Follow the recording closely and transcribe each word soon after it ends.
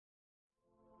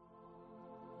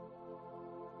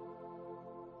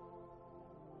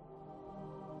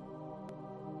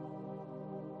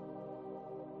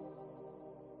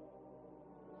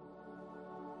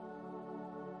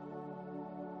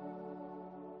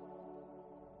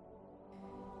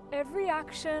Every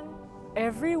action,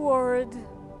 every word,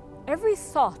 every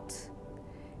thought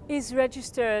is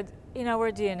registered in our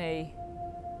DNA.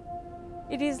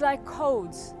 It is like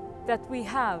codes that we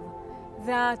have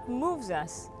that moves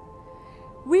us.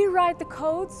 We write the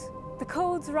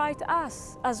codes write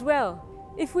us as well.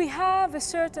 If we have a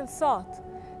certain thought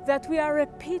that we are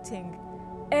repeating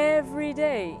every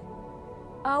day,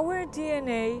 our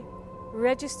DNA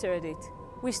registered it.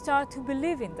 We start to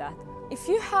believe in that. If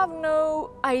you have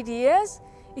no ideas,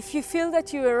 if you feel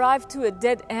that you arrived to a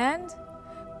dead end,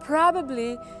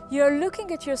 probably you're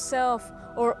looking at yourself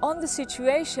or on the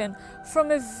situation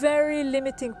from a very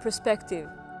limiting perspective.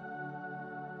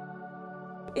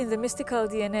 In the mystical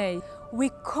DNA, we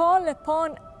call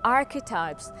upon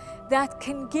archetypes that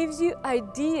can give you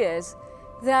ideas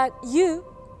that you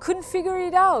couldn't figure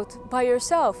it out by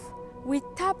yourself. We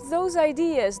tap those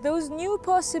ideas, those new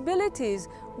possibilities,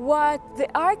 what the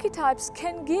archetypes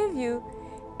can give you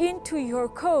into your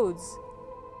codes.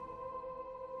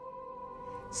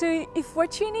 So if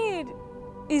what you need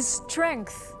is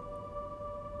strength,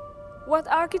 what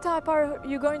archetype are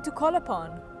you going to call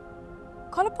upon?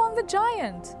 Call upon the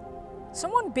giant,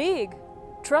 someone big,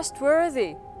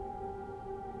 trustworthy,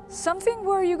 something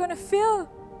where you're going to feel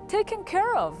taken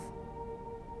care of,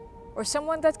 or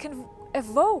someone that can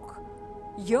evoke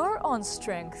your own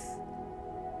strength.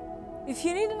 If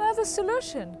you need another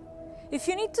solution, if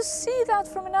you need to see that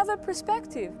from another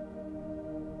perspective,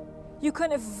 you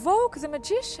can evoke the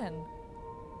magician,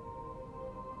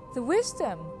 the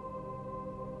wisdom,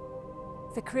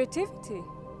 the creativity.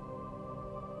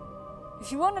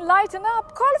 If you want to lighten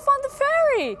up, call upon the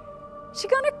fairy. She's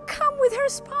gonna come with her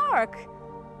spark,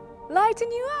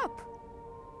 lighten you up,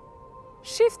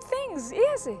 shift things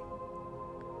easy.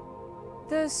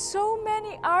 There's so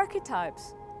many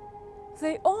archetypes.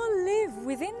 They all live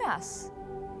within us.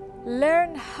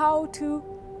 Learn how to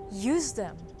use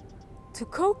them, to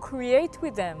co-create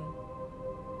with them.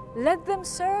 Let them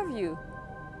serve you.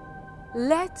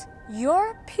 Let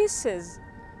your pieces,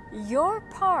 your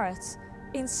parts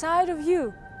inside of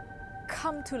you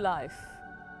come to life.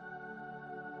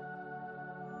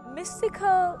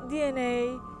 Mystical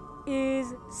DNA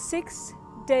is 6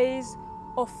 days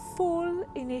of full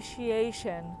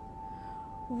initiation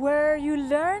where you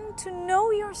learn to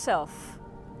know yourself.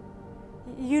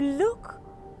 You look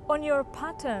on your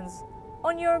patterns,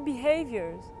 on your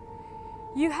behaviors.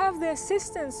 You have the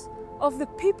assistance of the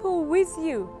people with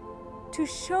you to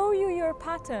show you your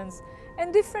patterns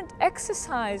and different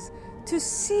exercise to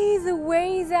see the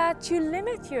way that you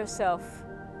limit yourself.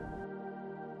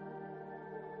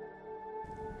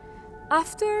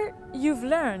 After you've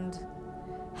learned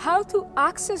how to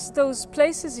access those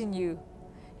places in you,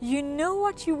 you know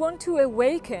what you want to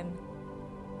awaken.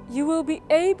 You will be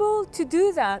able to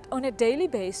do that on a daily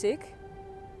basis.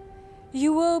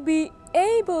 You will be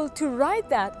able to write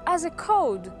that as a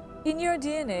code in your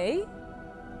DNA.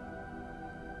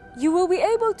 You will be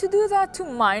able to do that to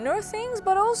minor things,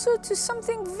 but also to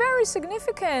something very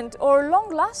significant or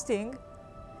long-lasting.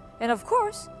 And of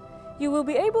course, you will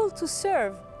be able to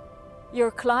serve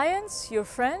your clients, your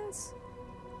friends,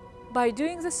 by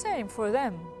doing the same for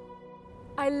them.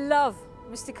 I love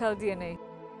mystical DNA.